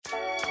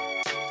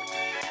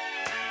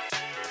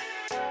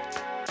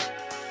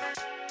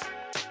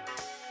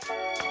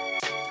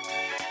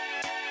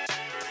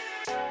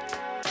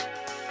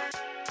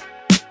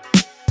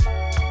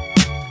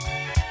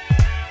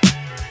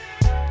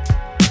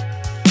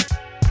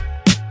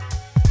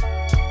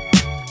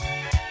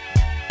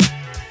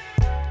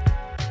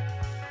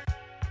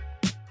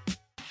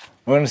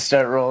We're gonna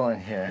start rolling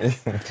here.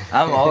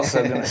 I'm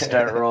also gonna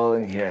start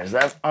rolling here. Is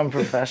that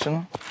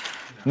unprofessional?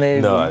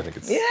 Maybe. No, I think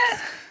it's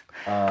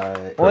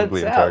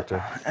What's in up?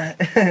 character.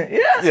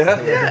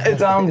 yeah,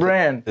 it's on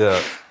brand.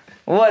 Yeah.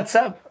 What's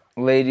up,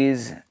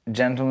 ladies,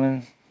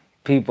 gentlemen,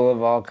 people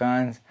of all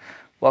kinds?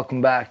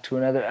 Welcome back to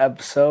another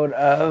episode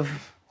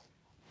of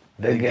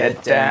The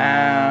Get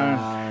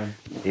Down.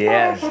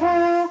 Yes.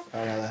 Oh,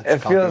 no, It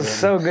feels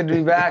so good to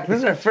be back. This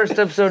is our first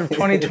episode of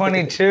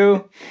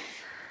 2022.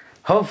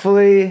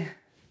 Hopefully,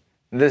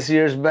 this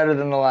year's better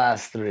than the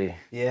last three.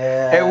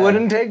 Yeah. It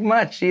wouldn't take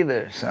much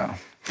either, so.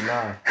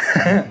 No.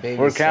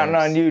 We're counting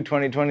on you,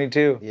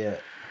 2022. Yeah.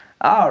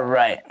 All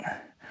right.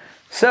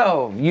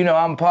 So, you know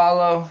I'm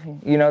Paulo.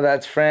 You know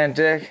that's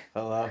Frantic.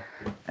 Hello.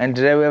 And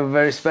today we have a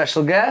very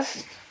special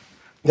guest.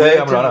 Hey,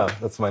 I'm Rana.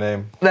 That's my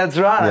name. That's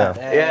Rana.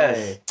 Yeah.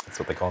 Yes. That's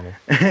what they call me.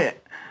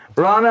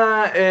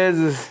 Rana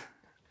is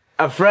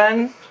a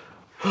friend.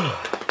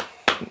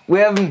 We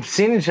haven't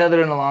seen each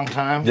other in a long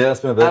time. Yeah,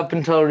 it's been a bit. Up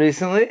until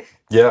recently.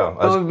 Yeah.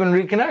 But we've been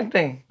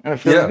reconnecting. And it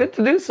feels good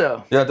to do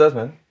so. Yeah, it does,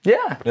 man.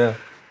 Yeah. Yeah.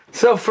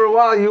 So for a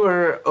while you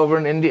were over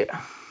in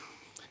India.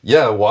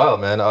 Yeah,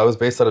 wild, man. I was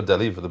based out of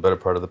Delhi for the better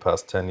part of the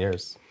past 10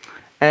 years.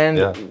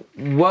 And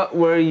what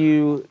were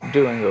you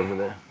doing over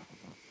there?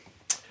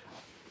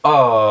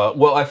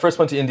 Well, I first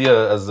went to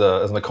India as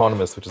an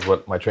economist, which is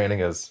what my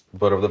training is.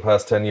 But over the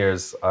past 10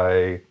 years,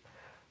 I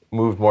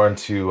moved more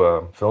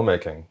into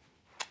filmmaking.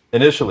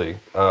 Initially,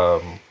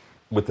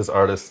 with this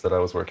artist that I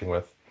was working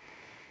with.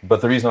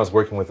 But the reason I was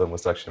working with him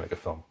was to actually make a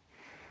film.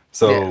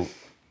 So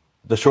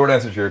the short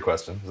answer to your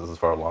question, this is a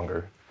far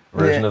longer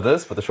version of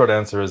this, but the short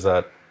answer is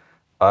that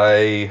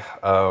I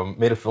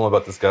made a film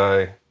about this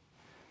guy,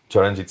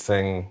 Charanjit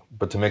Singh,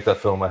 but to make that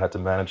film, I had to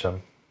manage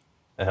him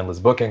and handle his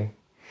booking.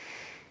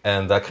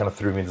 And that kind of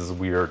threw me into this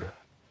weird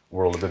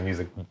world of the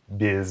music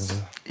biz.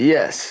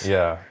 Yes.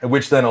 Yeah,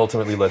 which then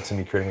ultimately led to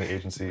me creating an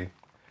agency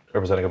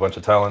representing a bunch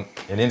of talent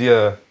in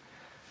India.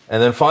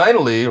 And then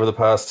finally, over the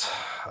past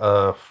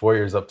 4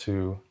 years up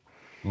to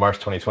March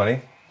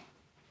 2020,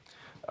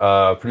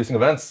 producing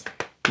events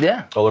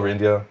all over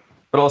India,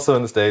 but also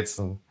in the States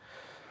and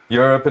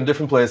Europe and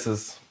different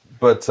places.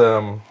 But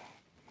the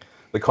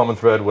common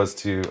thread was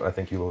to, I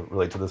think you will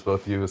relate to this,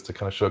 both of you, is to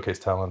kind of showcase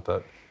talent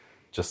that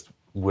just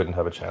wouldn't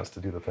have a chance to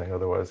do the thing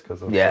otherwise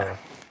because of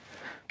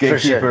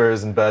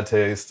gatekeepers and bad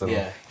taste. And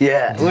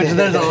which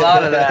there's a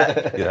lot of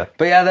that. Yeah.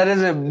 But yeah, that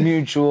is a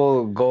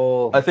mutual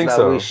goal I think that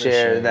so. we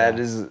share. sure, that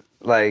is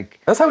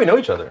like... That's how we know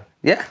each other.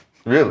 Yeah.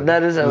 Really.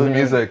 That is how we know.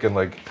 music and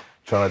like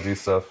trying to do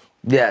stuff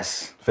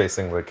Yes.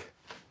 facing like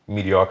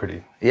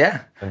mediocrity.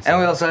 Yeah. And And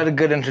we so- also had a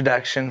good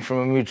introduction from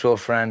a mutual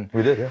friend.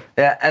 We did, yeah.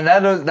 Yeah, and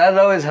that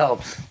always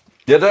helps.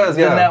 Yeah, it does,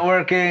 The yeah.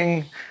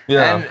 networking.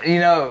 Yeah. And, you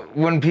know,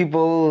 when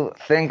people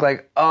think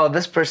like, oh,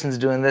 this person's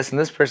doing this and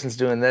this person's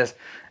doing this,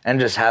 and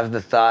just have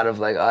the thought of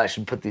like, oh, I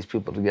should put these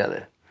people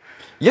together.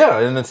 Yeah,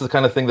 and it's the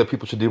kind of thing that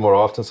people should do more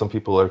often. Some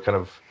people are kind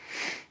of,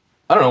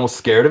 I don't know, almost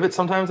scared of it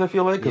sometimes, I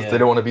feel like, because they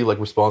don't want to be like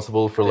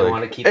responsible for They like...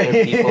 want to keep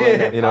their people in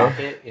their You know?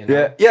 pocket, you know?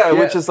 Yeah. Yeah,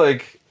 which is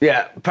like...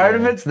 Yeah, part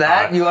of it's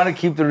that you want to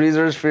keep the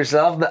resource for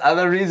yourself. The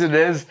other reason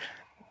is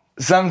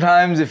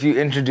sometimes if you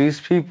introduce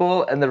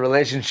people and the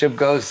relationship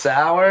goes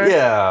sour,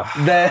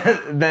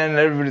 then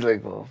everybody's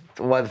like, well,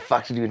 why the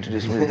fuck did you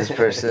introduce me to this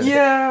person?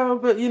 Yeah,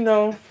 but you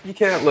know, you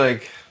can't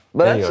like...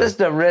 But Anyway. that's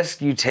just a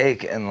risk you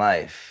take in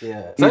life. Yeah. You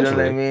know what I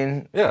Essentially.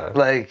 mean? Yeah.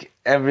 Like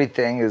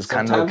everything is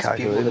kind of Sometimes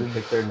people calculated. that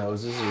pick their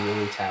noses are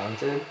really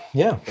talented,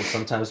 Yeah. but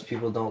sometimes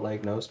people don't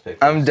like nose pickers.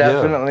 I'm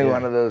definitely Yeah.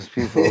 one of those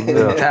people.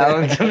 The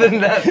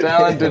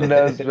talented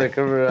nose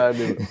picker around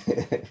you.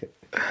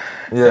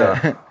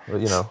 Yeah, but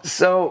you know.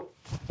 So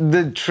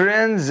the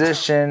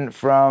transition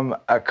from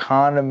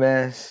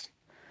economist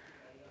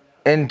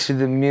into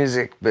the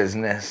music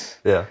business.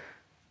 Yeah.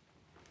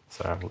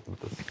 Sorry, I'm looking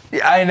at this.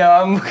 Yeah, I know.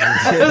 I'm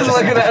just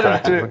looking at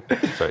it too.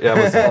 Sorry,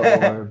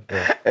 yeah,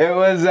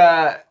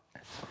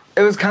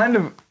 It was kind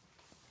of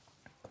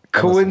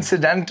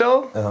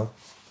coincidental. Uh-huh.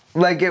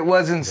 Like it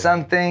wasn't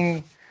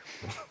something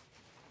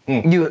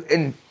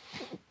you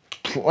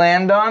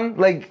planned on.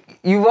 Like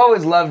you've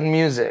always loved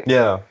music.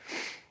 Yeah.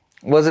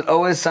 Was it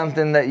always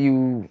something that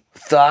you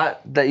thought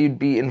that you'd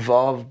be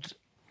involved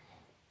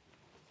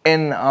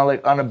in,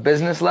 like on a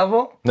business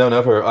level? No,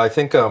 never. I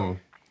think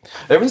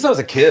ever since I was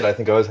a kid, I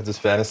think I always had this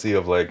fantasy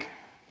of like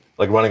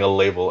running a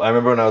label. I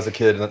remember when I was a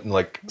kid in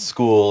like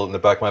school, in the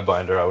back of my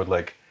binder,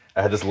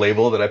 I had this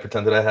label that I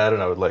pretended I had,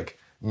 and I would like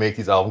make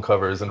these album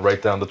covers and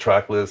write down the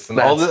track lists and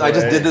all this. I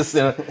just did this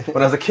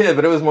when I was a kid,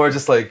 but it was more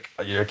just like,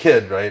 you're a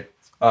kid, right?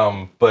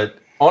 But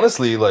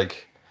honestly,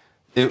 like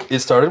it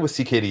started with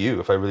CKDU,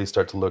 if I really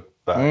start to look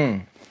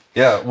back.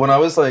 Yeah, when I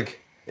was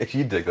like, if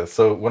you dig this.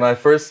 So when I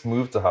first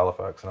moved to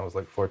Halifax and I was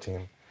like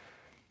 14,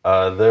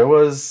 there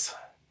was,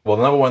 well,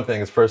 the number one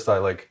thing is first I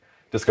like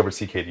discovered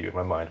CKDU in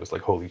my mind. Was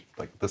like, holy,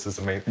 like this is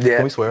amazing. Yeah.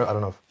 Can we swear? I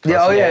don't know.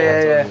 Yeah,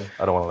 yeah.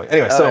 I don't want to like,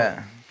 anyway, so,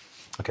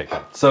 okay,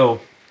 good. So,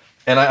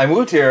 and I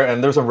moved here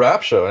and there was a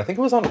rap show. And I think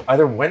it was on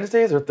either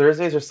Wednesdays or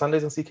Thursdays or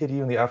Sundays on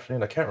CKDU in the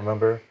afternoon. I can't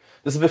remember.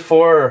 This is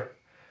before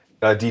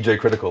DJ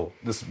Critical.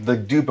 The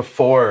dude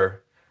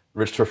before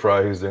Rich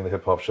Fry, who's doing the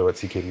hip hop show at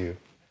CKDU.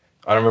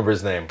 I don't remember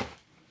his name.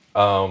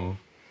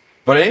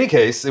 But in any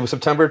case, it was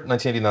September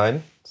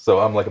 1989, so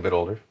I'm like a bit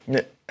older.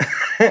 Yeah.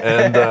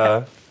 And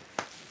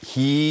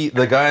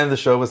the guy on the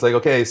show was like,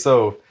 okay,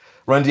 so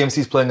Run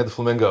DMC's playing at the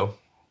Flamingo.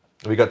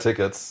 We got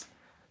tickets.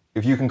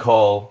 If you can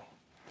call,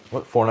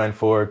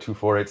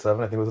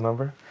 494-2487, I think was the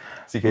number.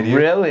 CKDU.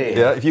 Really?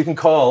 Yeah, if you can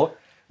call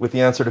with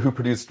the answer to who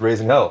produced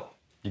Raising Hell,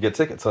 you get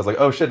tickets. So I was like,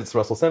 oh shit, it's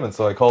Russell Simmons.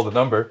 So I called the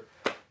number,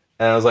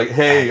 and I was like,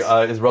 hey,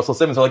 it's Russell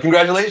Simmons. They're like,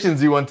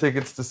 congratulations, you won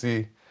tickets to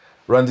see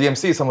Run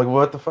DMC. So I'm like,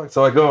 what the fuck?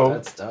 So I go.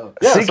 That's dope.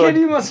 Yeah,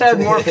 CKDU must have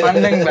had more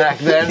funding back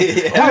then.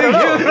 I don't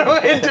know. Giving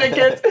away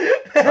tickets.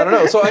 I don't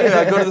know. So anyway,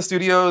 I go to the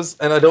studios,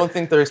 and I don't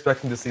think they're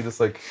expecting to see this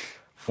like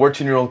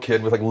 14-year-old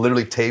kid with like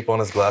literally tape on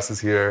his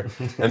glasses here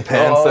and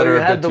pants that are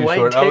a bit too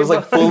short. I was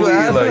like fully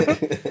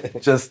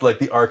like just like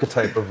the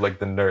archetype of like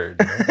the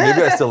nerd. You know?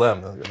 Maybe I still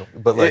am,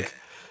 but like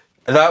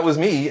that was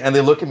me. And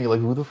they look at me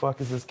like, who the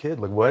fuck is this kid?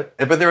 Like what?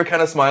 But they were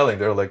kind of smiling.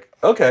 They were like,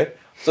 okay.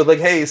 So like,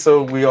 hey,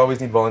 so we always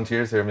need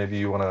volunteers here. Maybe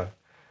you want to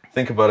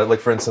think about it. Like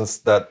for instance,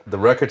 that the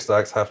record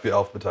stacks have to be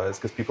alphabetized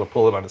because people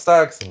pull them out of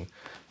stacks and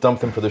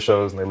dump them for the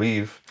shows and they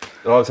leave.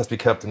 It always has to be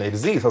kept in A to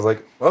Z. So I was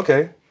like,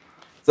 okay.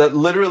 So that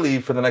literally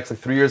for the next like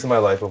 3 years of my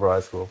life over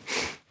high school,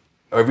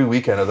 every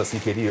weekend I was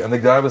at CKDU. And the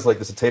guy was like,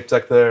 there's a tape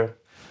deck there,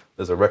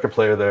 there's a record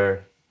player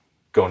there,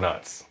 go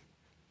nuts.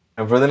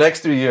 And for the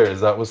next 3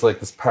 years, that was like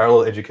this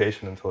parallel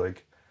education into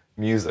like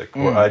music,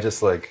 where I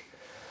just like,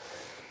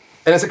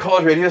 and it's a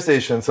college radio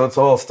station, so it's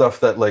all stuff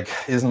that like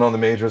isn't on the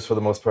majors for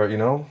the most part, you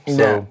know?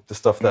 So the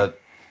stuff that,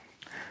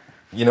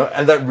 you know,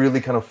 and that really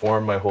kind of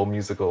formed my whole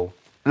musical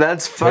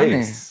That's funny.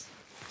 taste.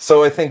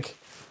 So I think,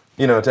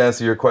 you know, to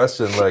answer your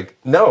question, like,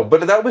 no,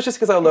 but that was just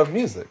because I love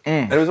music.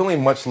 And it was only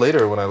much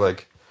later when I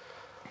like,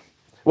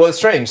 well, it's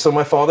strange. So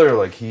my father,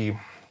 like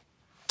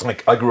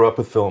I grew up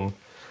with film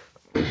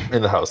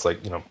in the house,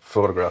 like, you know,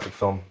 photographic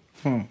film.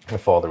 My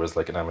father was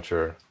like an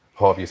amateur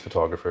hobbyist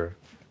photographer,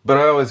 but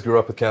I always grew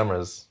up with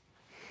cameras.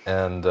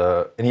 And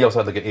he also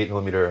had like an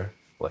 8mm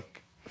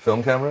like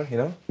film camera, you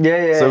know?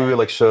 Yeah. So we would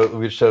like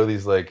we'd show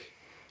these like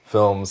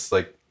films,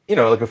 like, you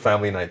know, like a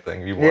family night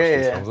thing. We watched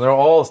these films. And they're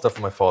all stuff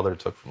that my father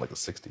took from like the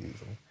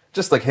 60s. And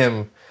just like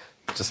him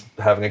just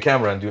having a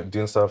camera and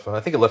doing stuff. And I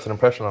think it left an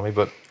impression on me.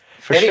 But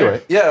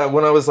anyway, yeah,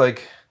 when I was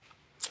like,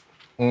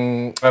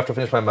 after I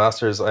finished my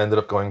master's, I ended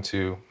up going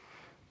to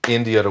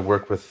India to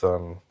work with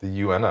the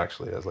UN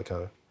actually as like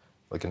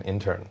an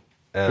intern.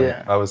 And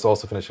I was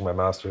also finishing my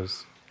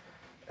master's.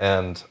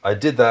 And I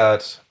did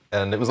that,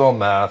 and it was all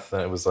math,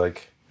 and it was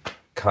like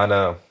kind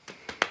of,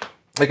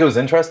 like it was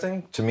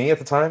interesting to me at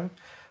the time,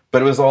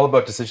 but it was all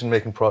about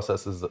decision-making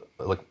processes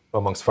like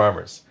amongst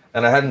farmers.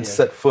 And I hadn't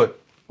set foot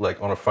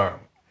like on a farm.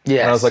 And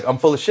I was like, I'm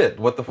full of shit.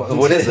 What the fuck?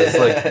 What is this?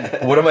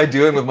 Like, what am I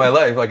doing with my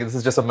life? Like, this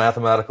is just a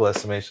mathematical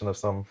estimation of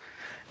some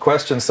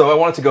question. So I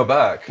wanted to go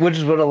back. Which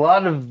is what a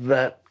lot of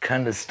that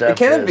kind of stuff It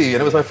can is. be,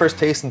 and it was my first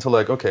taste into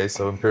like, okay,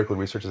 so empirical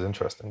research is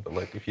interesting, but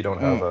like if you don't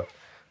have a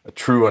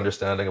true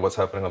understanding of what's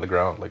happening on the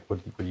ground, like what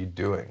are you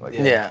doing? Like,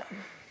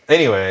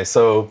 Anyway,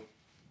 so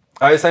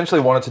I essentially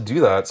wanted to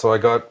do that, so I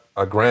got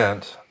a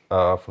grant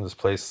from this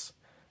place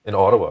in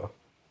Ottawa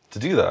to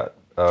do that.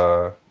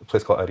 A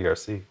place called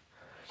IDRC.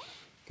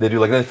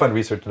 They fund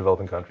research in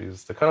developing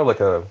countries. They're kind of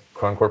like a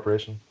crown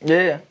corporation.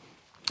 Yeah.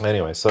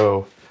 Anyway,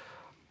 so,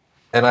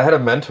 and I had a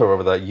mentor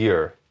over that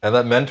year, and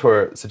that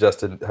mentor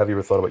suggested, have you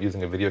ever thought about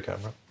using a video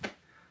camera?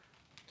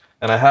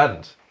 And I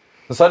hadn't.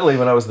 So suddenly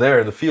when I was there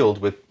in the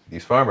field with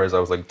these farmers, I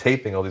was like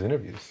taping all these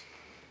interviews.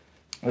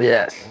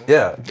 Yes.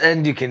 Yeah.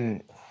 And you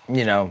can,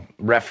 you know,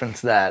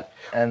 reference that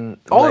and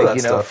all like, of that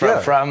you know,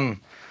 stuff, from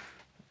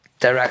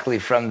directly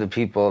from the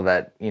people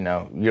that, you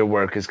know, your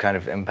work is kind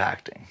of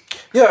impacting.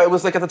 Yeah, it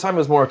was like at the time it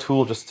was more a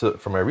tool just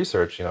for my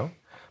research, you know.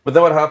 But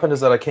then what happened is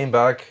that I came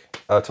back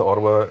to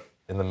Ottawa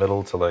in the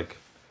middle to like,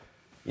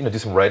 you know, do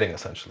some writing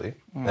essentially.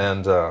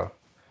 And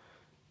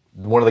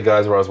one of the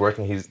guys where I was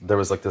working, there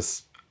was like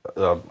this, I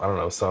don't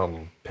know,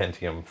 some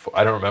Pentium,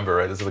 I don't remember,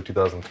 right? This is like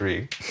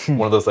 2003.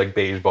 One of those like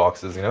beige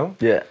boxes, you know?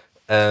 Yeah.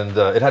 And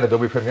it had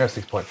Adobe Premiere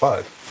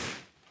 6.5.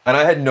 And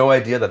I had no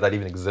idea that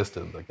even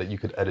existed, like that you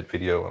could edit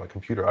video on a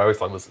computer. I always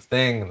thought it was this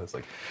thing, and this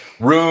like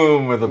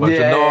room with a bunch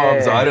of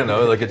knobs. I don't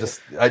know, like it just,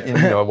 you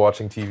know,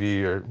 watching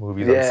TV or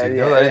movies on CD.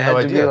 Yeah, I had it had no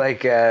to idea. be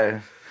like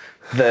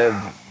the,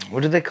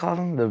 what do they call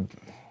them?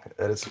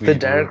 The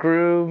dark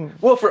room?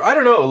 Well, I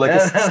don't know, like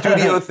a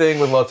studio thing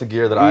with lots of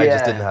gear that I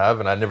just didn't have,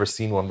 and I'd never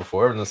seen one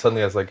before. And then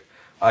suddenly I was like,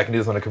 I can do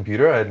this on a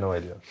computer? I had no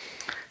idea.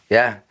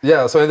 Yeah.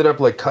 Yeah, so I ended up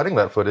like cutting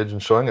that footage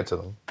and showing it to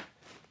them.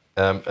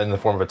 In the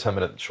form of a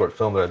 10-minute short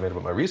film that I'd made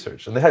about my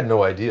research. And they had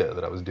no idea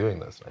that I was doing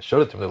this. And I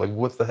showed it to them. They're like,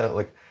 what the hell?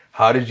 Like,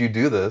 how did you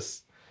do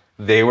this?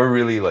 They were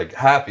really like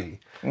happy.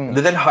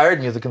 They then hired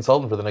me as a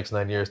consultant for the next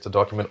 9 years to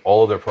document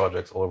all of their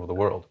projects all over the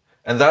world.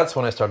 And that's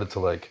when I started to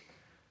like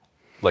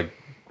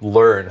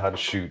learn how to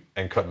shoot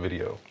and cut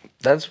video.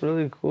 That's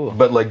really cool.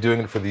 But like doing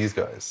it for these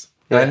guys.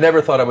 And I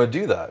never thought I would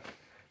do that.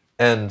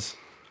 And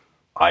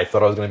I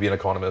thought I was going to be an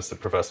economist, a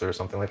professor, or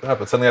something like that.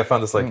 But suddenly I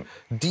found this like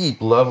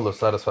deep level of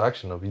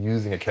satisfaction of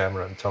using a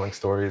camera and telling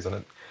stories, and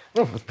it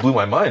blew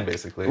my mind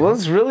basically. Well,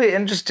 it's really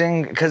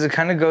interesting because it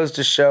kind of goes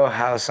to show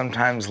how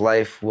sometimes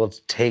life will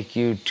take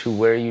you to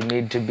where you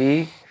need to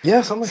be.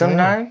 Yeah,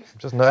 sometimes.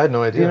 Just I had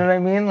no idea. You know what I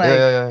mean? Like,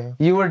 yeah.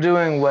 You were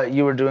doing what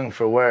you were doing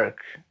for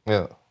work.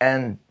 Yeah.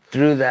 And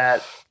through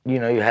that, you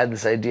know, you had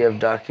this idea of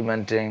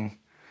documenting,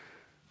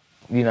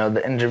 you know,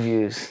 the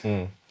interviews.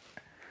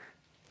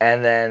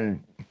 And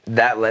then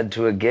that led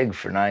to a gig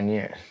for 9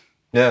 years.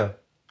 Yeah.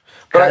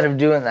 Kind of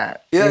doing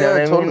that. Yeah, you know yeah,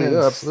 what totally. I mean?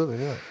 Yeah,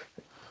 absolutely, yeah.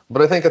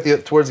 But I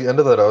think towards the end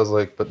of that, I was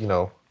like, but you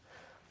know,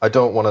 I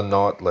don't want to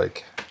not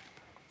like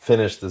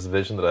finish this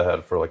vision that I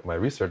had for like my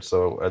research.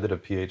 So I did a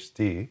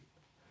PhD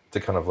to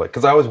kind of like,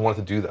 because I always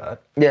wanted to do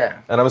that.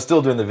 Yeah. And I was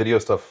still doing the video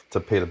stuff to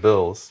pay the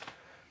bills.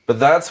 But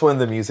that's when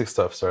the music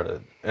stuff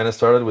started. And it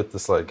started with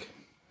this like,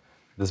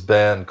 this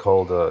band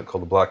called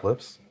the Black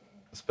Lips.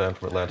 This band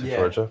from Atlanta,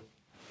 Georgia.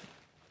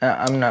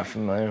 I'm not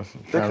familiar.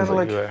 They're kind of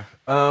like, there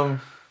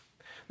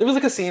was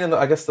like a scene in the,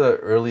 I guess the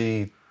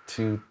mid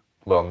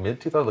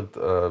 2000s,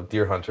 like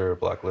Deer Hunter,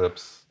 Black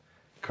Lips,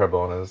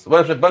 Carbonas, a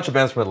bunch of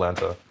bands from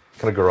Atlanta,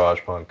 kind of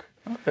garage punk.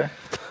 Okay.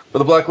 But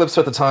the Black Lips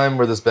at the time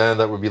were this band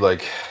that would be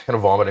like kind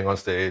of vomiting on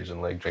stage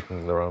and like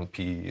drinking their own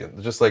pee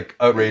and just like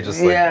outrageous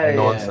like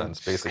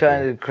nonsense, basically.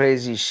 Kind of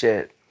crazy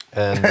shit.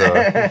 And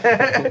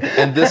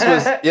and this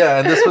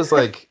was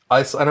like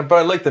but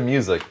I liked the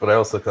music, but I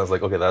also kind of was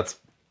like, okay, that's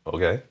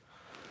okay.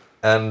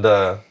 And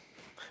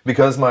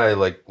because my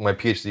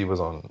PhD was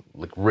on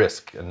like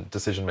risk and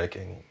decision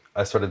making,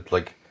 I started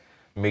like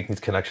making these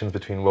connections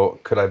between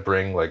what could I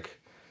bring like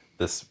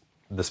this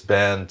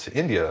band to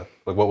India,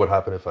 like what would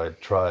happen if I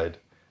tried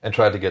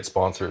to get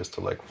sponsors to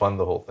like fund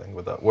the whole thing.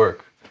 Would that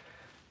work?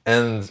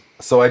 And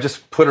so I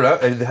just put it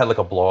out. I had like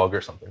a blog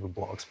or something, a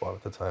blog spot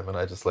at the time, and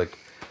I just like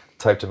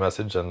typed a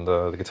message, and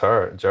the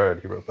guitar,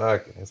 Jared, he wrote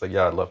back, and he's like,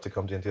 yeah, I'd love to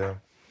come to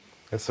India.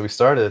 And so we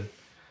started,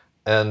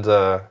 and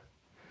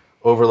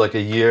over like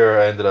a year,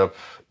 I ended up,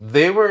 I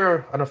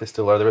don't know if they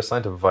still are, they were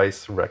signed to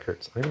Vice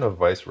Records. I don't even know if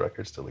Vice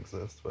Records still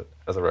exists, but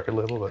as a record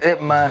label. But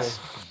it must.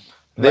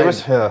 They were,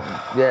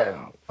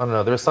 yeah. I don't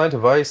know, they were signed to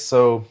Vice,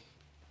 so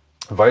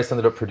Vice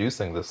ended up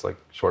producing this like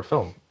short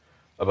film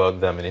about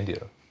them in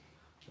India.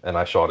 And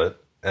I shot it.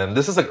 And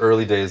this is like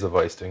early days of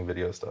Vice doing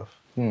video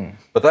stuff.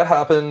 But that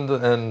happened,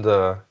 and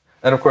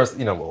of course,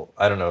 you know, well,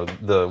 I don't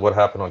know, what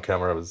happened on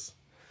camera was,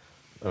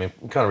 I mean,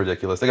 kind of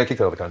ridiculous. They got kicked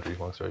out of the country,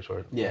 long story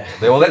short. Yeah.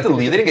 They had to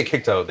leave. They didn't get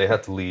kicked out. They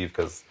had to leave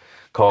because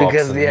cops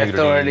because and the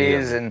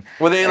authorities and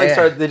well, they like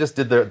started. They just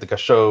did like a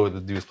show. The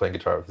dude was playing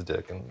guitar with his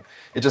dick, and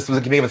it just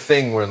became a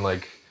thing where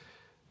like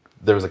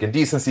there was like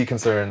indecency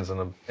concerns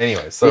and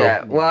anyway. So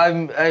yeah.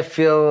 Well, I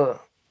feel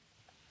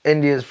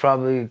India is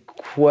probably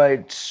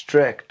quite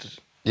strict.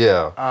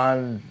 Yeah.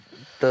 On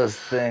those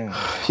things.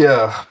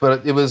 Yeah,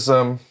 but it was.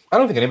 I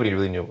don't think anybody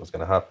really knew what was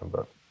going to happen,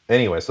 but.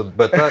 Anyway,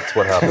 but that's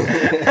what happened,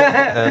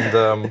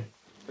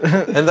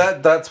 and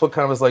that's what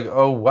kind of was like,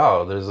 oh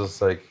wow, there's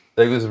this like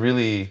it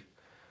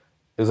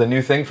was a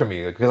new thing for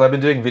me because I've been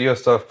doing video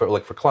stuff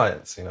for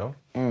clients, you know,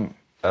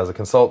 as a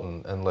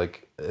consultant, and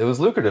like it was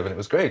lucrative and it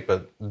was great,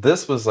 but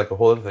this was like a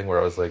whole other thing where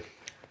I was like,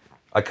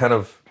 I kind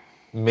of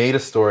made a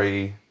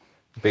story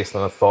based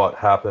on a thought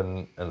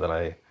happen, and then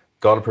I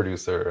got a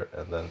producer,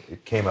 and then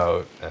it came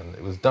out and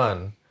it was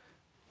done.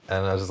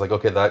 And I was just like,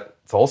 okay,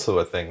 that's also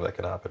a thing that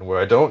can happen where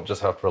I don't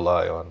just have to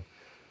rely on,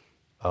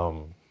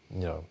 you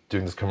know,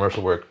 doing this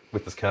commercial work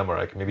with this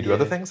camera. I can maybe do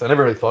other things. I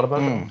never really thought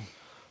about them.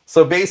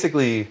 So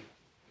basically,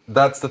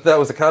 that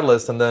was the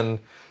catalyst. And then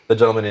the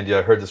gentleman in India,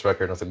 I heard this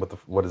record, and I was like,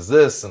 what is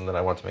this? And then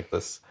I wanted to make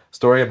this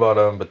story about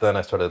him. But then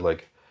I started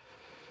like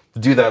to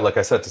do that, like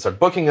I said, to start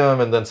booking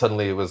him. And then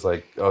suddenly it was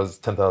like I was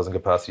 10,000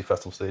 capacity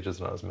festival stages,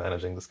 and I was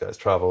managing this guy's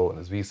travel and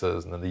his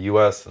visas, and then the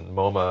US and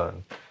MoMA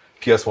and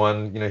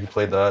PS1, you know, he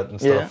played that and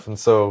stuff. Yeah. And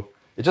so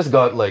it just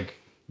got like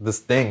this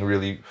thing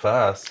really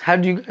fast. How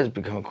did you guys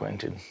become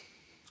acquainted?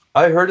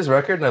 I heard his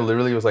record and I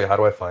literally was like, how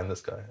do I find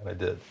this guy? And I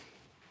did.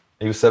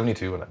 He was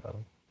 72 when I met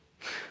him.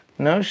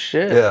 No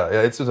shit. Yeah,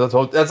 that's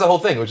the whole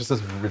thing, which is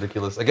this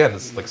ridiculous, again,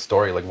 this like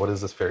story, like what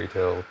is this fairy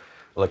tale,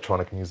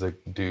 electronic music,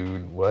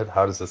 dude, what?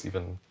 How does this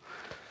even...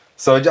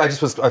 So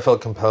I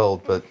felt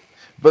compelled,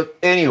 but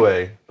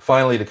anyway,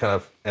 finally to kind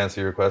of answer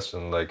your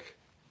question, like,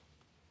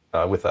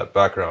 with that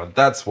background,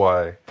 that's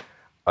why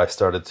I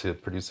started to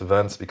produce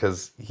events,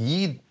 because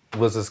he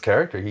was this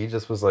character. He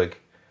just was like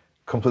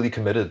completely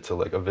committed to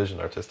like a vision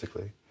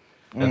artistically.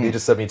 And at the age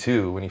of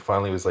 72, when he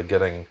finally was like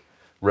getting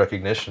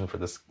recognition for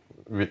this,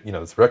 you know,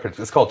 this record,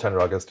 it's called 10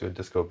 Ragas to a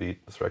Disco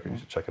Beat, this record, you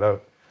should check it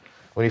out.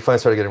 When he finally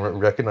started getting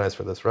recognized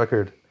for this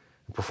record,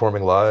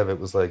 performing live,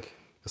 it was like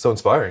so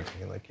inspiring to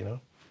me, like, you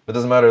know. It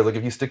doesn't matter, like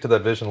if you stick to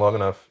that vision long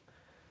enough,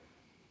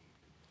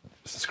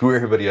 screw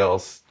everybody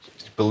else,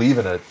 believe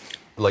in it.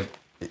 Like,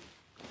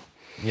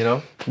 you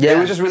know, it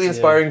was just really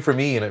inspiring for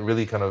me, and it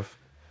really kind of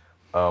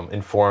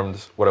informed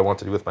what I want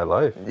to do with my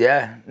life.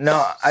 Yeah.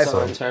 No,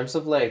 So in terms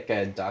of like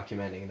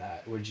documenting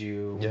that,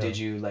 did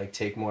you like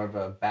take more of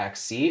a back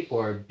seat,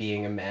 or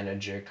being a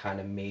manager kind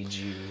of made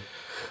you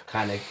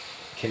kind of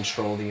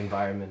control the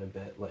environment a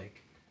bit, like?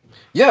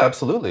 Yeah,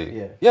 absolutely.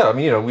 Yeah. Yeah, I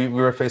mean, you know, we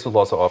were faced with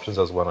lots of options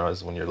as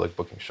when you're like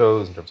booking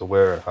shows in terms of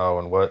where and how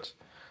and what,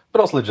 but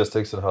also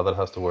logistics and how that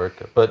has to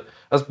work. But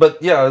I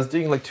was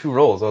doing like two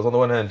roles. I was on the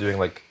one hand doing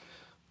like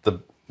the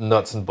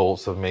nuts and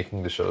bolts of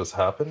making the shows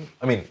happen.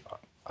 I mean,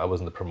 I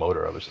wasn't the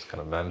promoter. I was just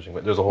kind of managing.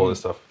 But there's a whole other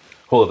stuff,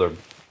 whole other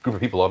group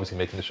of people obviously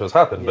making the shows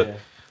happen. Yeah.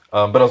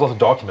 But I was also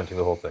documenting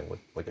the whole thing with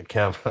like a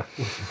camera.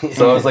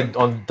 So I was like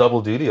on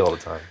double duty all the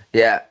time.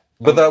 Yeah.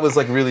 But that was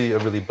like a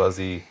really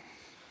buzzy.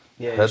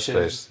 Yeah,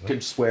 headspace. You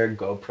could just wear a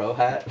GoPro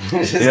hat.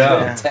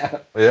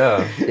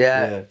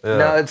 Yeah.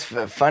 No, it's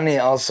funny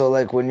also,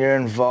 like when you're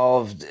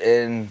involved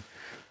in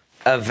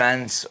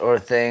events or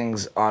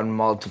things on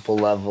multiple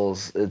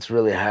levels, it's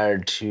really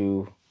hard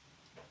to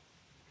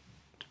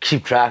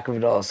keep track of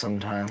it all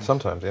sometimes.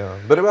 Sometimes, yeah.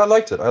 But I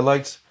liked it. I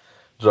liked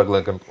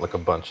juggling like a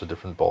bunch of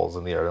different balls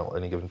in the air at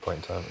any given point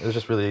in time. It was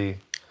just really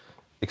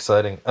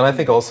exciting. And I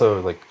think also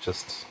like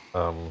just...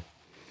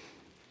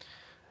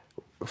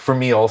 for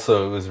me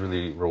also, it was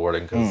really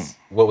rewarding because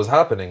what was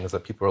happening is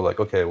that people were like,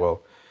 okay,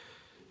 well,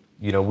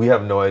 you know, we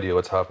have no idea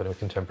what's happening with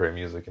contemporary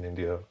music in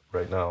India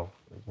right now.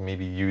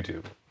 Maybe you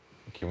do.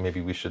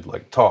 Maybe we should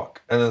like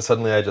talk. And then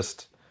suddenly I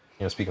just,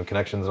 you know, speaking of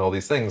connections and all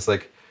these things,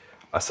 like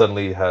I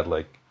suddenly had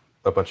like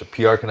a bunch of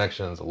PR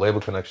connections,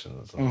 label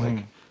connections, and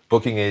like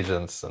booking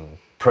agents and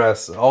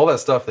press, and all that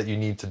stuff that you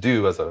need to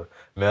do as a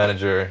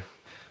manager,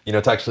 you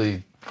know, to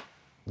actually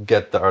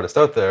get the artist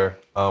out there.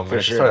 And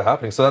it started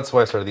happening. So that's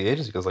why I started the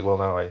agency, because like, well,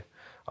 now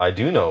I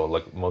do know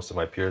like most of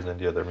my peers in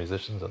India, they're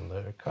musicians and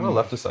they're kind of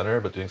left to center,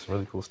 but doing some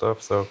really cool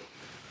stuff. So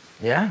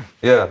yeah,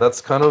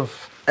 that's kind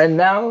of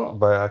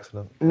by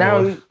accident.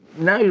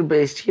 Now you're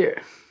based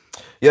here.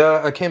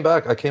 Yeah, I came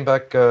back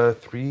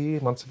 3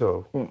 months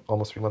ago,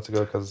 almost 3 months ago,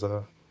 because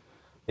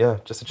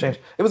just a change.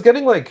 It was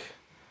getting like,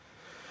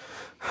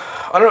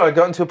 I don't know, I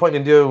got to a point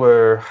in India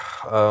where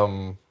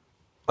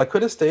I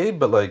could have stayed,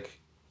 but like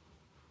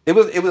it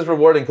was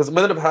rewarding, because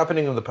what ended up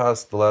happening in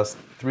the last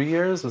 3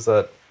 years was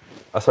that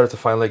I started to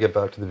finally get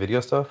back to the video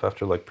stuff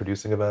after like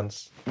producing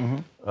events.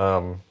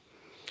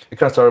 It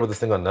kind of started with this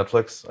thing on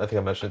Netflix. I think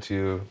I mentioned it to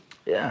you.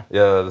 Yeah.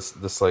 Yeah,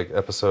 this like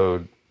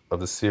episode of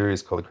the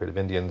series called The Creative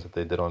Indians that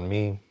they did on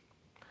me,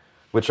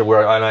 which are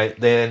where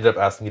they ended up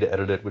asking me to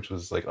edit it, which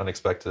was like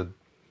unexpected.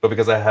 But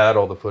because I had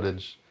all the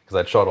footage, because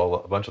I'd shot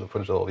a bunch of the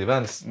footage of all the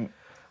events,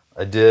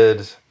 I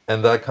did,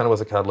 and that kind of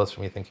was a catalyst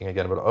for me thinking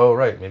again about, oh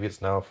right, maybe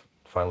it's now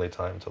finally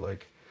time to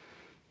like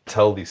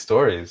tell these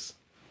stories.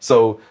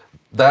 So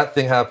that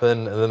thing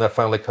happened, and then I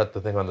finally cut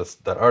the thing on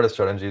that artist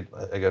strategy.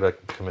 I got a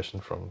commission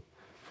from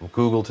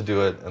Google to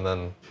do it, and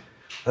then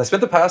I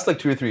spent the past like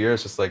 2 or 3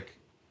 years just like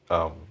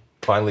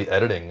finally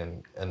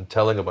editing and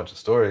telling a bunch of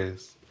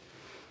stories.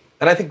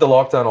 And I think the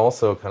lockdown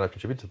also kind of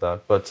contributed to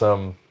that. But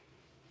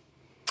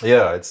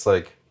yeah, it's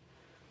like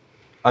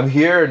I'm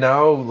here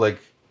now, like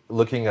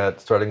looking at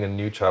starting a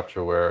new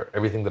chapter where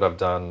everything that I've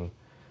done,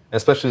 and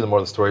especially the more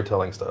the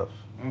storytelling stuff,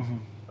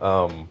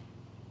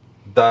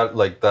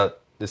 that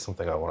is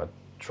something I want to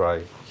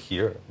try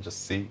here and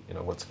just see, you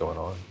know, what's going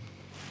on.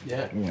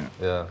 Yeah.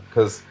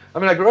 Because I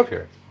mean, I grew up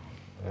here.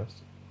 You know,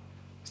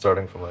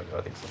 starting from like,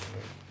 I think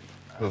something.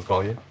 Who's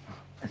calling you?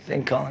 I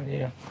think calling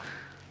you.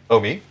 Oh,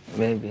 me?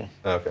 Maybe.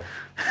 Okay.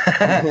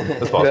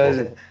 That's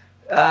possible.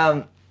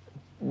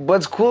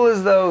 What's cool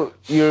is though,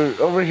 you're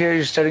over here,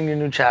 you're starting your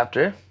new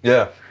chapter.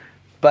 Yeah.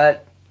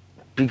 But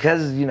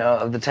because, you know,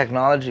 of the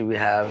technology we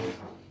have,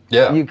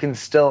 you can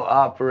still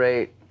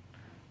operate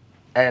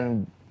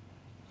and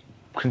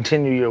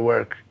continue your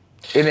work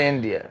in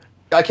India.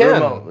 I can.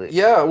 Remotely.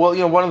 Yeah. Well,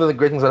 you know, one of the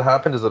great things that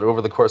happened is that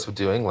over the course of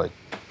doing like,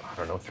 I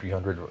don't know,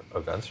 300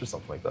 events or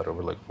something like that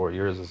over like 4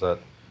 years, is that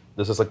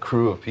there's this like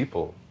crew of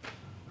people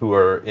who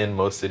are in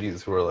most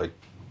cities who are like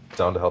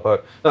down to help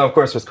out. Now, of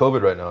course, there's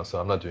COVID right now, so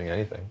I'm not doing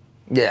anything.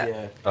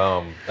 Yeah.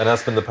 And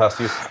that's been the past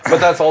year. But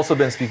that's also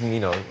been speaking, you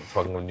know,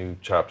 talking of new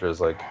chapters,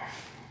 like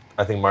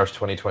I think March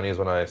 2020 is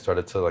when I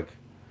started to like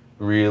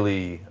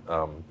really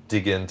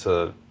dig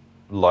into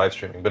live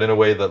streaming, but in a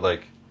way that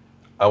like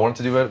I wanted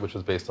to do it, which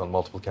was based on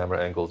multiple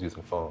camera angles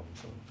using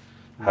phones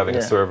and having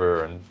a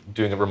server and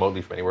doing it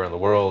remotely from anywhere in the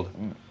world.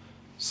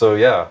 So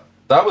yeah,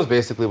 that was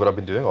basically what I've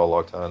been doing all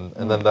lockdown.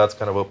 And then that's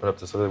kind of opened up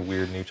this other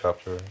weird new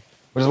chapter,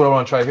 which is what I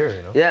want to try here,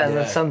 you know? Yeah, and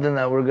that's something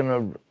that we're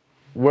going to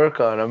work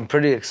on. I'm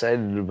pretty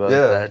excited about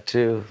that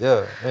too.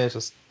 Yeah, I mean,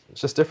 it's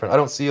just different. I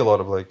don't see a lot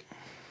of like,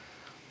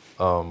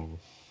 I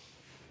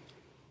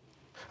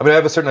mean, I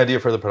have a certain idea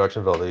for the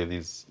production value of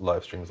these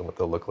live streams and what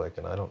they'll look like,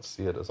 and I don't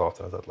see it as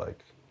often as I'd like.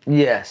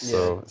 Yes.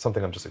 So it's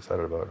something I'm just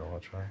excited about and I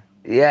want to try.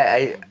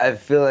 Yeah, I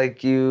feel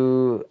like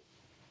you,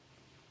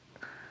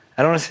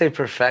 I don't want to say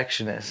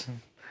perfectionist,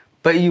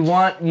 but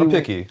I'm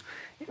picky.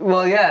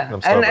 Well, yeah,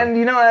 and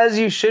you know, as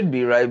you should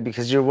be, right?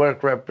 Because your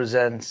work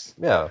represents.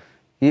 Yeah.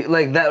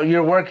 Like that,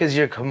 your work is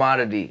your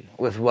commodity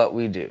with what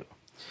we do,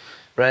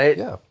 right?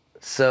 Yeah.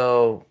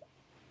 So.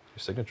 Your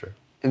signature.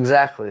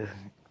 Exactly.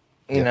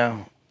 You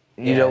know,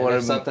 you don't want to.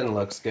 If something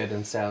looks good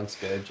and sounds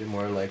good, you're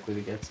more likely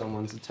to get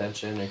someone's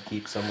attention or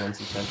keep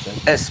someone's attention.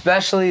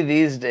 Especially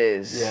these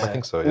days. Yeah. I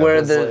think so, yeah.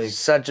 Where there's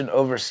such an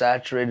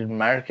oversaturated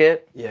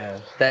market. Yeah.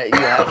 That you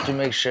have to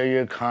make sure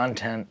your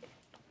content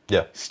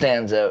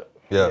stands out.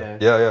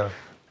 Yeah.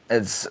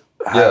 It's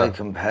highly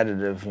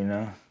competitive, you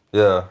know?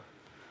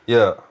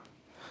 Yeah.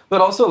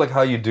 But also like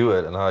how you do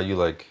it and how you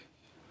like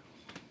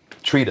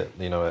treat it,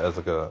 you know,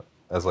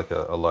 as like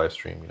a live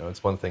stream, you know.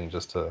 It's one thing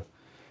just to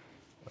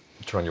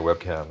turn on your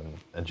webcam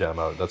and jam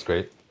out. That's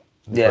great.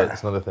 Yeah. But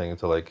it's another thing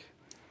to like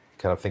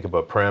kind of think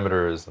about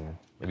parameters and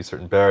maybe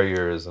certain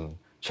barriers and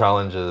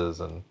challenges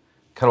and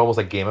kind of almost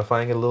like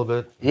gamifying it a little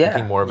bit. Yeah.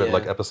 Thinking more of it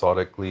like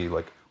episodically,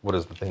 like what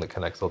is the thing that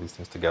connects all these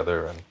things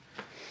together and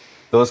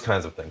those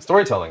kinds of things.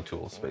 Storytelling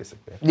tools,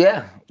 basically.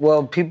 Yeah.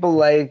 Well, people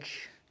like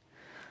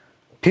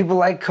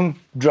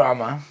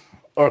drama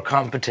or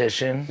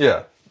competition.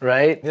 Yeah.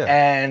 Right? Yeah.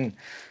 And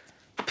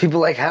people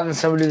like having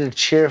somebody to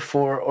cheer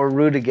for or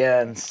root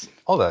against.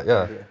 All that,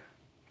 yeah.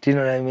 Do you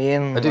know what I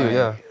mean? I do,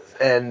 yeah.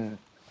 And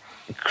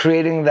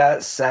creating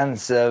that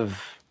sense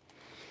of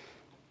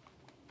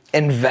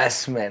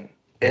investment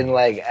in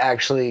like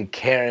actually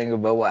caring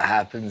about what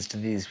happens to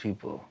these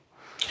people.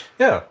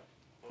 Yeah.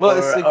 Well,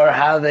 or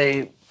how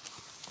they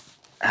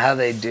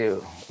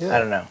do. Yeah. I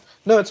don't know.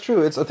 No, it's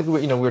true. I think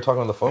we were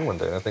talking on the phone one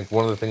day. And I think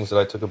one of the things that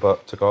I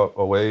took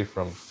away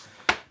from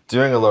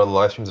doing a lot of the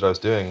live streams that I was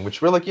doing,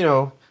 which were like, you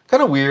know,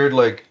 kind of weird.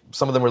 Like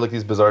some of them were like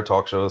these bizarre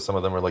talk shows. Some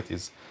of them were like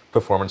these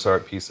performance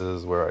art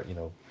pieces where, you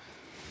know,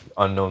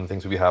 unknown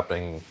things would be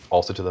happening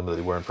also to them that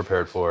they weren't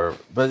prepared for.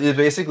 But it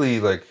basically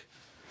like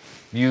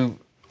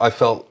I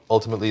felt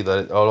ultimately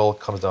that it all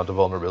comes down to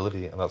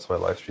vulnerability, and that's why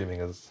live streaming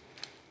is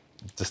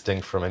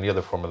distinct from any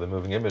other form of the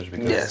moving image,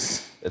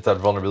 because it's that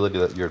vulnerability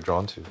that you're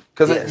drawn to,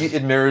 because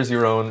it mirrors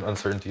your own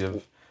uncertainty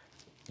of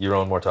your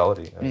own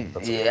mortality. And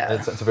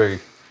it's a very,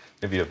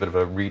 maybe a bit of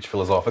a reach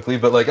philosophically,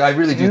 but like I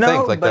really do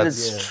think like but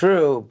that's it's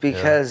true,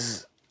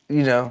 because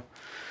you know,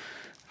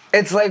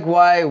 it's like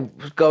why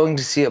going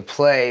to see a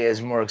play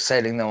is more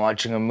exciting than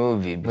watching a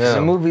movie, because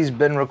a movie's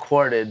been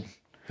recorded.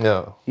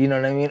 Yeah. You know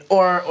what I mean?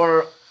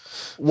 Or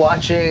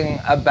watching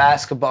a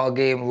basketball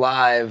game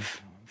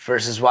live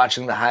versus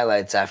watching the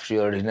highlights after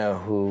you already know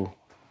who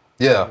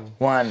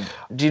won.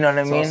 Do you know what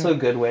I mean? It's also a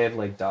good way of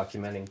like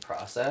documenting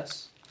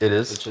process. It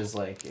is. Which is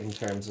like, in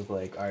terms of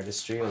like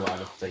artistry, a lot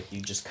of like you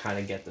just kind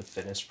of get the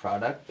finished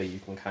product, but you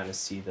can kind of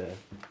see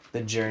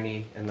the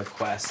journey and the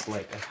quest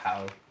like of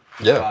how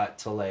you got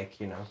to like,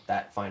 you know,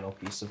 that final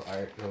piece of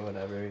art or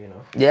whatever, you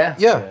know. Yeah.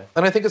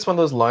 And I think it's one of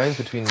those lines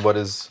between what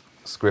is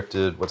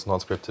scripted, what's not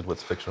scripted,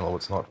 what's fictional,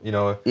 what's not, you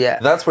know.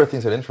 That's where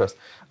things had interest.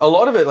 A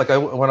lot of it, like I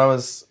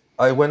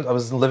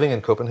was living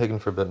in Copenhagen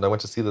for a bit, and I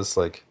went to see this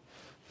like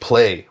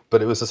play,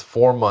 but it was this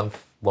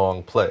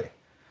 4-month-long play.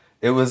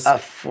 It was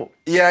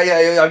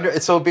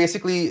So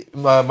basically,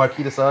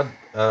 Marquis de Sade,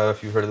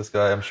 if you've heard of this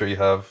guy, I'm sure you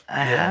have.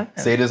 I have.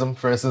 Sadism,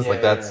 for instance,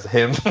 that's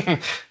him.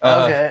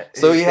 Okay.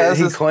 So he has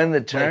he coined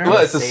the term.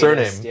 Well, it's his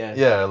surname.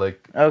 Yeah, like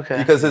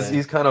because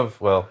he's kind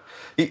of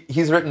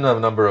he's written a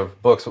number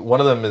of books. One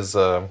of them is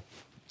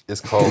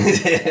called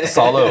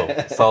Salo,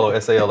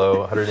 Salo,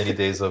 180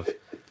 Days of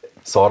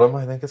Sodom,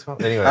 I think it's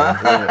called. Anyway,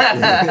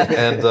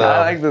 and I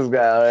like this guy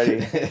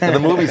already. And the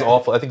movie's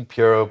awful. I think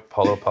Piero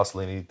Paolo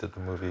Pasolini did the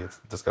movie. It's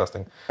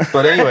disgusting.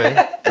 But anyway,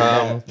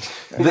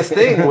 this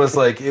thing was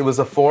like, it was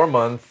a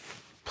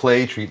 4-month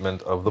play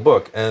treatment of the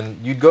book, and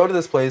you'd go to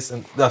this place,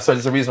 and sorry,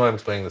 there's a reason why I'm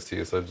explaining this to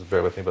you, so just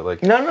bear with me. But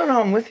like, no,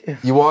 I'm with you.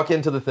 You walk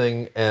into the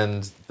thing,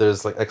 and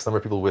there's like X number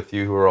of people with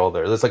you who are all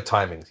there. There's like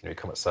timings. You know, you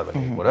come at 7,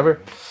 8, whatever,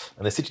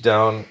 and they sit you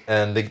down,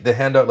 and they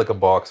hand out like a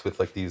box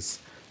with like these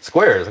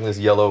squares, like this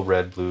yellow,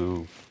 red,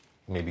 blue,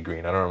 maybe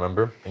green, I don't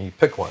remember, and you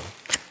pick one.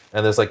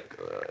 And there's like,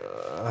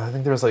 I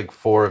think there's like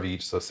 4 of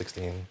each, so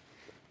 16.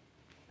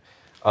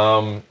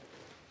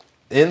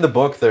 In the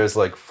book, there's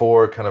like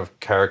 4 kind of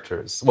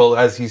characters. Well,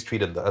 as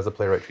the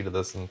playwright treated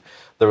this, and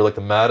there were like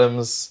the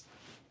madams,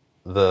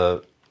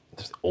 there's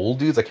old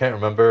dudes, I can't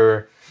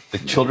remember, the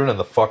children, and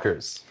the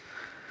fuckers.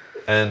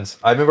 And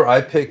I remember I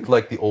picked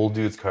like the old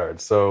dudes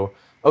card, so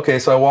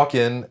I walk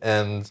in,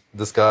 and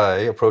this guy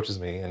approaches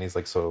me, and he's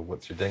like, so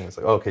what's your ding? It's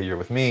like, okay, you're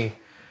with me.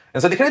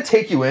 And so they kind of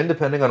take you in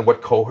depending on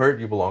what cohort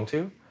you belong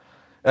to.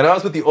 And I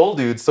was with the old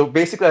dude, so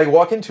basically I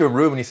walk into a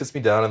room, and he sits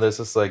me down, and there's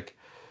this like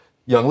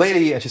young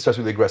lady, and she starts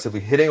really aggressively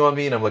hitting on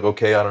me, and I'm like,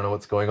 okay, I don't know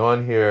what's going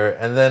on here.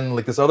 And then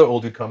like this other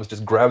old dude comes,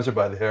 just grabs her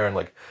by the hair, and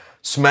like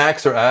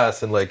smacks her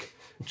ass, and like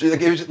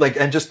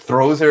and just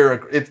throws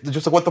her. It's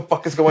just like, what the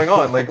fuck is going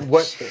on? Like,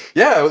 what?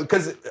 Yeah,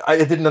 because I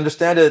didn't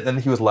understand it, and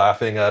he was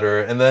laughing at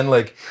her. And then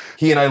like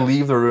he and I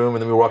leave the room,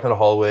 and then we walk down the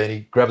hallway, and he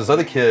grabs this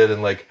other kid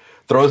and like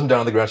throws him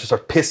down on the ground. She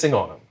starts pissing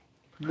on him,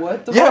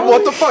 what the fuck?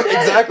 What the fuck?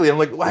 Exactly. I'm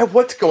like,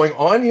 what's going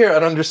on here? I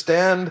don't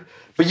understand.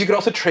 But you could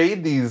also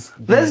trade these.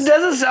 This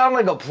doesn't sound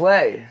like a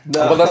play.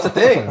 No. Well, that's the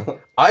thing.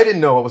 I didn't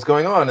know what was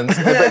going on, and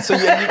so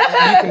you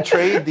can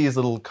trade these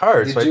little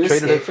cards. Did you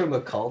escape from a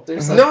cult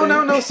or something?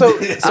 No. So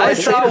I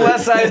saw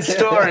West Side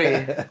Story,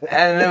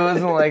 and it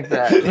wasn't like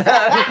that.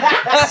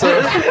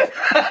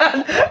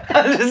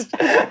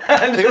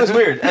 It was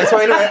weird, and so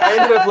I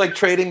ended up like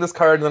trading this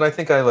card, and then I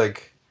think I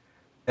like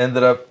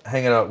ended up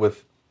hanging out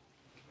with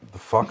the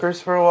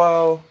fuckers for a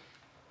while.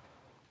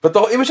 But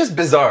it was just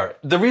bizarre.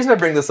 The reason I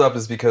bring this up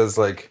is because,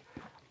 like,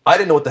 I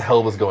didn't know what the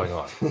hell was going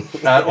on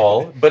at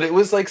all. But it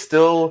was, like,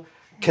 still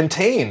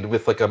contained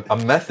with, like, a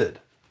method,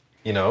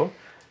 you know?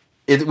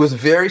 It was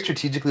very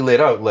strategically laid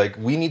out. Like,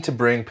 we need to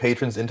bring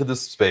patrons into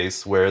this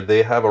space where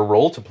they have a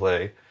role to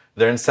play.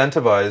 They're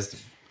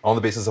incentivized on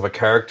the basis of a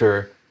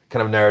character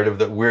kind of narrative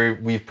that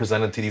we've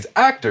presented to these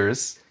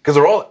actors, because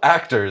they're all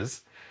actors.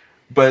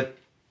 But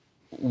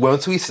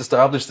once we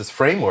establish this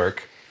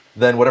framework,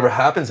 then whatever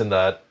happens in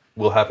that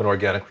will happen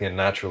organically and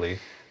naturally,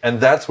 and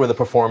that's where the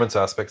performance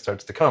aspect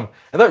starts to come,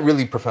 and that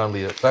really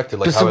profoundly affected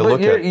like how I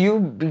look at. You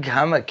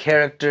become a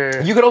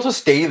character. You could also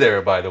stay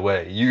there, by the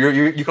way.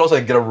 You could also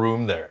like, get a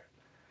room there,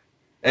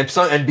 and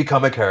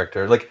become a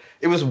character. Like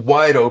it was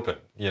wide open,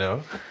 you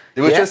know. It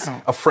was just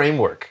a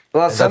framework.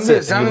 Well, some of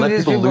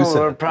these people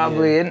are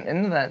probably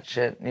into that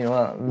shit. You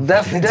know, well,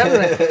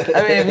 definitely.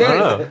 I mean,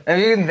 if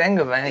you can think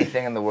of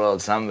anything in the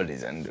world,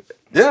 somebody's into it.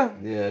 Yeah.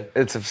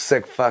 It's a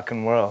sick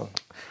fucking world.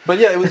 But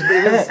yeah, it was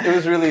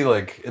really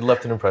like it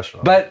left an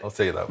impression on me. I'll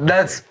say you that way.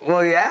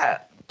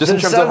 Just in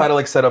terms of how to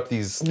like set up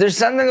these. There's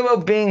something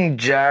about being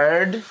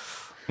jarred.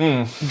 Do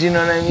you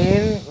know what I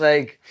mean?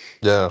 Like,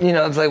 you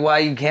know, it's like why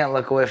you can't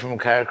look away from a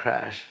car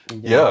crash.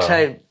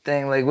 Type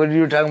thing. Like what you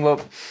were talking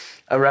about,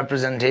 a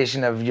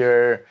representation of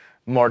your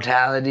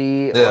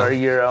mortality or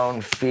your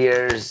own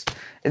fears.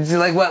 It's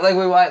like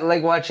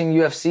like watching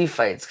UFC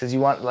fights because you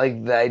want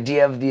like the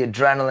idea of the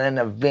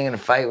adrenaline of being in a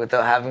fight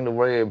without having to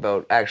worry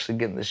about actually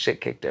getting the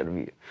shit kicked out of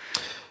you.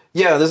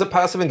 Yeah, there's a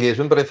passive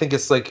engagement, but I think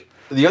it's like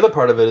the other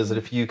part of it is that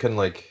if you can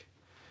like,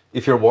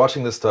 if you're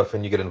watching this stuff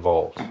and you get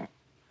involved,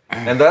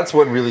 and that's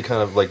what really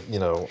kind of like, you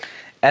know.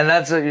 And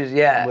that's what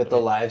with the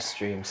live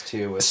streams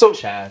too, with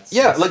chats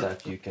and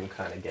stuff, you can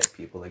kind of get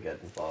people to get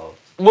involved.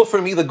 Well,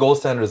 for me, the gold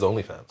standard is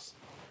OnlyFans.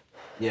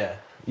 Yeah.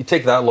 You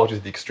take that logic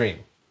to the extreme.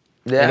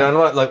 Yeah. You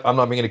know, I'm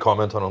not making any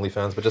comment on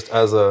OnlyFans, but just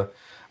as an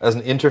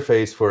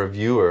interface for a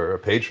viewer or a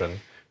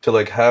patron to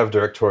like have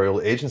directorial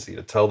agency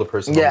to tell the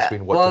person on the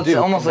screen what to do,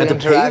 almost and like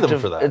to pay them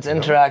for that. It's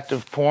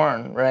interactive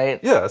porn, right?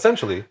 Yeah,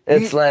 essentially.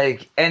 It's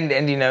like and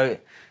you know,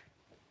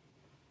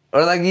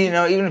 or like you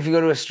know, even if you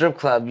go to a strip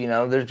club, you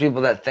know, there's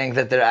people that think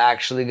that they're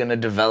actually going to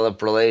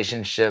develop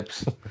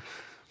relationships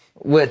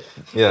with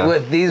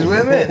these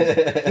women.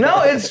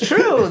 No, it's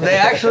true. They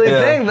actually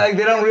think, like,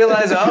 they don't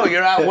realize, oh,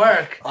 you're at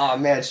work. Oh,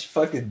 man, she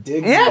fucking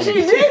digs me. Yeah, she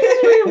digs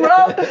me,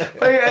 bro.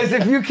 Like, as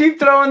if you keep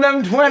throwing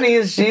them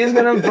 20s, she's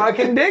gonna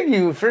fucking dig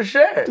you, for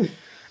sure.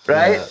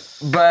 Right? Yeah.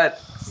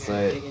 But...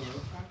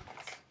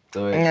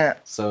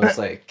 So it's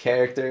like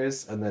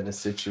characters, and then a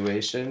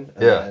situation,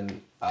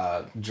 and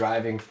then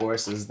driving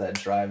forces that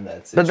drive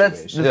that situation. But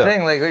that's the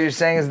thing, like, what you're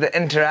saying is the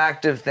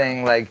interactive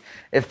thing, like,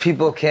 if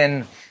people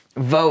can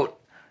vote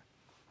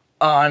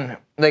on,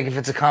 like, if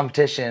it's a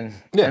competition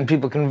and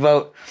people can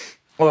vote,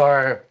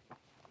 or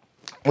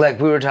like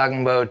we were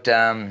talking about,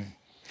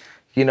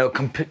 you know,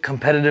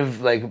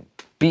 competitive like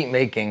beat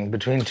making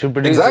between two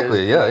producers,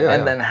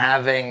 and then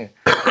having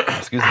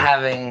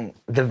having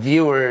the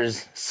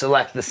viewers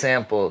select the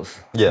samples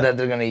that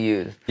they're gonna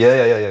use.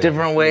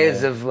 Different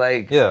ways of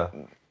like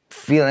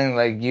feeling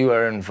like you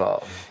are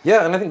involved.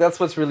 Yeah, and I think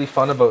that's what's really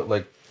fun about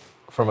like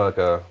from like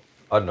a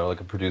I don't know like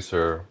a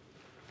producer.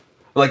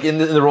 Like in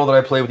the role that I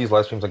play with these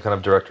live streams, I'm kind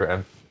of director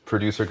and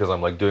producer because I'm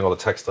like doing all the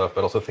tech stuff,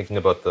 but also thinking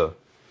about the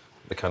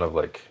kind of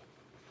like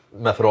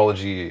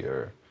methodology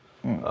or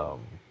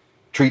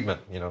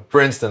treatment. You know, for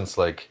instance,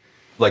 like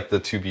the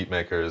two beat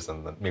makers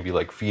and maybe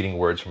like feeding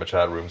words from a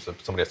chat room, so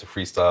somebody has to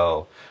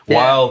freestyle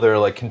while they're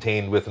like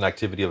contained with an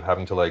activity of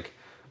having to like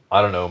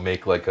I don't know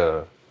make like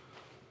a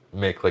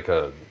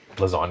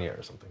lasagna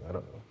or something. I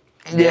don't know.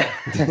 Yeah.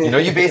 You know,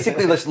 you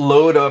basically just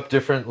load up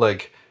different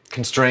like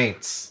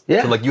constraints.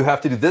 So like you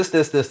have to do this,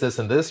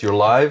 and this. You're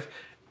live,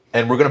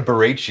 and we're gonna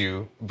berate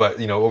you, but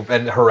you know,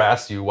 and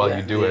harass you while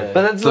you do it,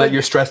 but that's so like, that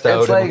you're stressed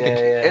out. Like,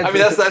 I mean,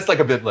 that's like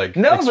a bit like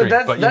extreme,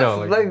 but you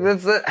know, like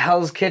that's the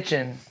Hell's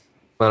Kitchen.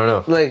 I don't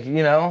know. Like,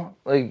 you know,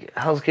 like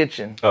Hell's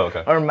Kitchen. Oh,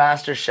 okay. Or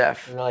Master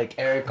Chef. Or like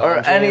Eric or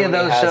Andre, any of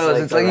those shows.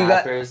 Like, it's like you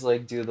got rappers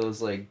like do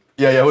those like.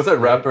 Yeah. What's that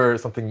rapper or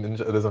something?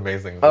 Ninja? That's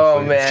amazing.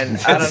 Oh man,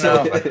 I don't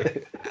know.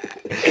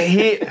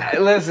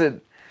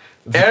 Listen.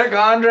 Eric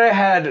Andre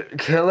had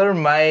Killer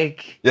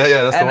Mike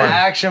that's and the one.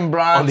 Action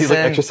Bronson on these like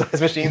exercise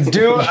machines.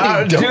 Do a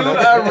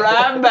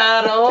rap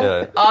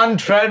battle on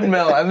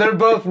treadmill, and they're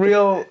both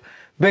real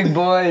big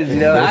boys.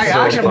 You know,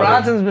 Action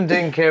Bronson's been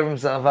taking care of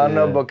himself. I don't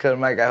know about Killer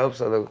Mike. I hope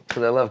so, though,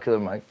 because I love Killer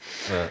Mike.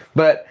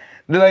 But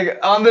They're like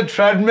on the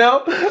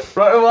treadmill,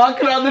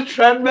 walking on the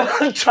treadmill,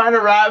 trying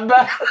to rap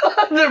battle.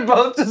 They're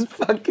both just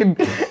fucking.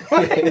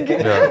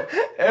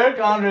 Eric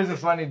Andre is a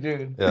funny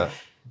dude. Yeah.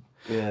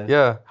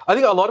 Yeah. I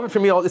think a lot of it for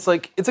me, it's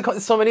like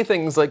it's so many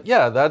things. Like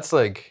that's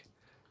like.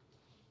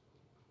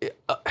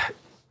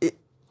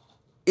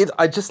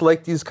 I just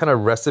like these kind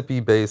of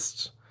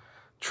recipe-based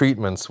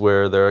treatments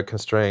where there are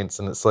constraints,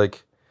 and it's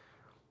like.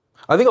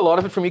 I think a lot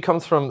of it for me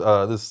comes from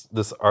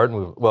this art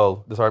movement.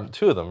 Well,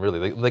 two of them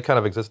really. They kind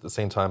of exist at the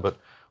same time, but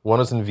one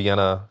was in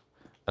Vienna,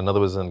 another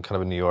was in kind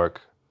of in New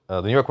York.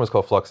 The New York one was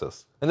called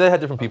Fluxus, and they had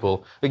different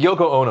people. Like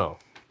Yoko Ono.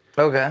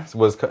 Okay.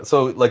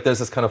 So like there's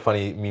this kind of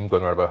funny meme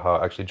going around about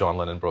how actually John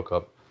Lennon broke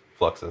up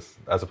Fluxus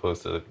as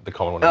opposed to the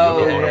common one of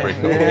Yoko Ono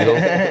breaking up the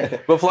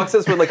Beatles. But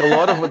Fluxus, with like a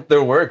lot of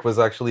their work was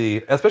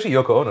actually, especially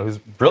Yoko Ono, who's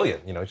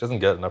brilliant. You know, she doesn't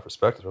get enough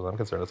respect as far as I'm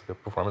concerned as like a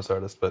performance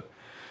artist, but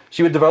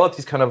she would develop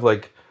these kind of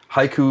like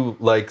haiku,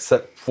 like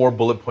set 4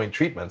 bullet point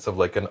treatments of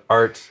like an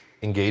art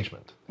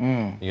engagement,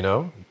 you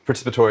know,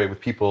 participatory with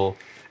people,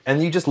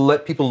 and you just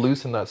let people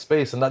loose in that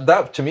space, and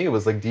that to me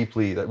was like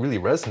deeply, that really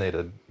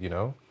resonated, you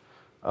know.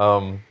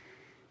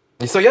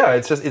 So yeah,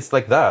 it's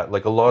like that.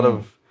 Like a lot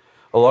of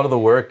the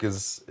work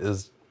is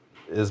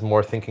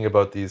more thinking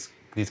about these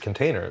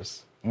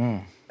containers,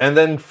 and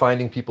then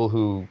finding people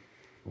who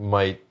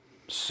might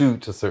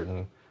suit a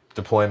certain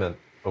deployment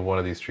of one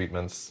of these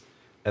treatments,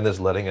 and just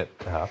letting it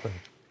happen.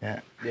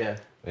 Yeah.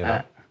 You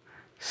know?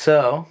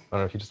 So I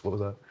don't know if you just, what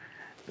was that?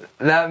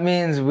 That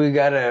means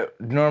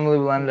normally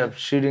we'll end up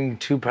shooting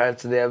 2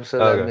 parts of the episode.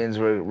 Okay. That means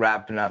we're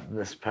wrapping up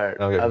this part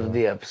of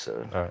the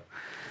episode. All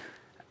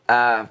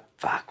right.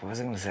 Fuck, what was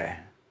I gonna say?